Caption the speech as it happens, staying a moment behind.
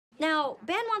So,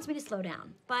 Ben wants me to slow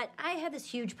down, but I have this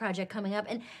huge project coming up,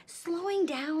 and slowing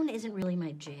down isn't really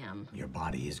my jam. Your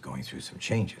body is going through some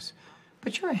changes.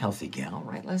 But you're a healthy gal,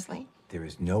 right, Leslie? There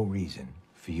is no reason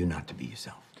for you not to be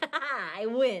yourself. I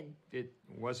win. It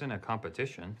wasn't a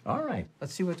competition. All right,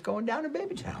 let's see what's going down in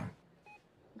Babytown.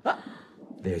 Ah,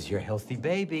 there's your healthy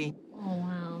baby. Oh,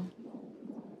 wow.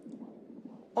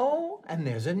 Oh, and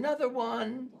there's another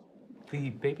one.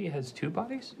 The baby has two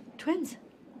bodies? Twins.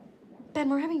 Ben,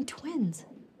 we're having twins.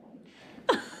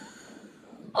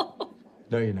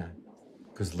 No, you're not.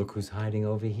 Because look who's hiding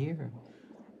over here.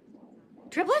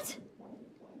 Triplets?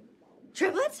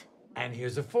 Triplets? And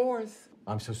here's a fourth.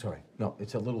 I'm so sorry. No,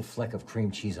 it's a little fleck of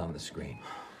cream cheese on the screen.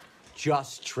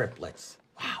 Just triplets.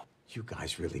 Wow, you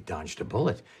guys really dodged a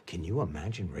bullet. Can you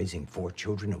imagine raising 4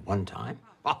 children at one time?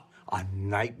 Oh, a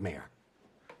nightmare.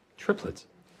 Triplets.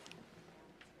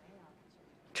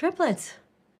 Triplets.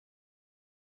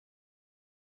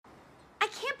 I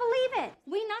can't believe it.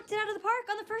 We knocked it out of the park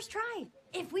on the first try.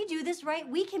 If we do this right,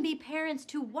 we can be parents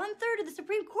to 1/3 of the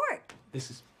Supreme Court. This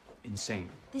is insane.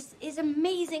 This is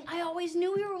amazing. I always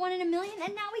knew we were 1 in a million,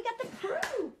 and now we got the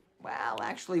proof. Well,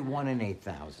 actually 1 in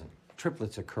 8,000.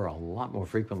 Triplets occur a lot more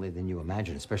frequently than you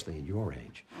imagine, especially at your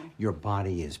age. Your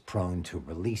body is prone to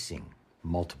releasing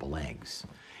multiple eggs.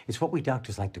 It's what we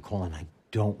doctors like to call, and I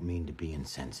don't mean to be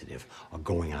insensitive, a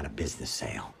going out of business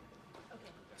sale.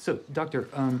 So, doctor,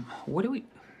 what do we do?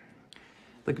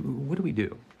 Like, what do we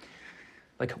do?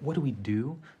 What do we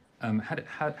do?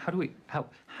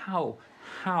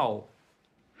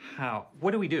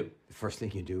 The first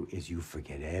thing you do is you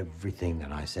forget everything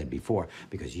that I said before,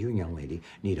 because you, young lady,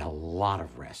 need a lot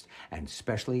of rest, and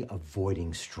especially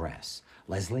avoiding stress.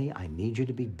 Leslie, I need you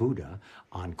to be Buddha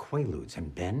on Quaaludes,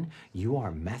 and Ben, you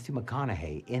are Matthew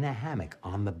McConaughey in a hammock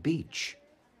on the beach.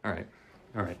 All right.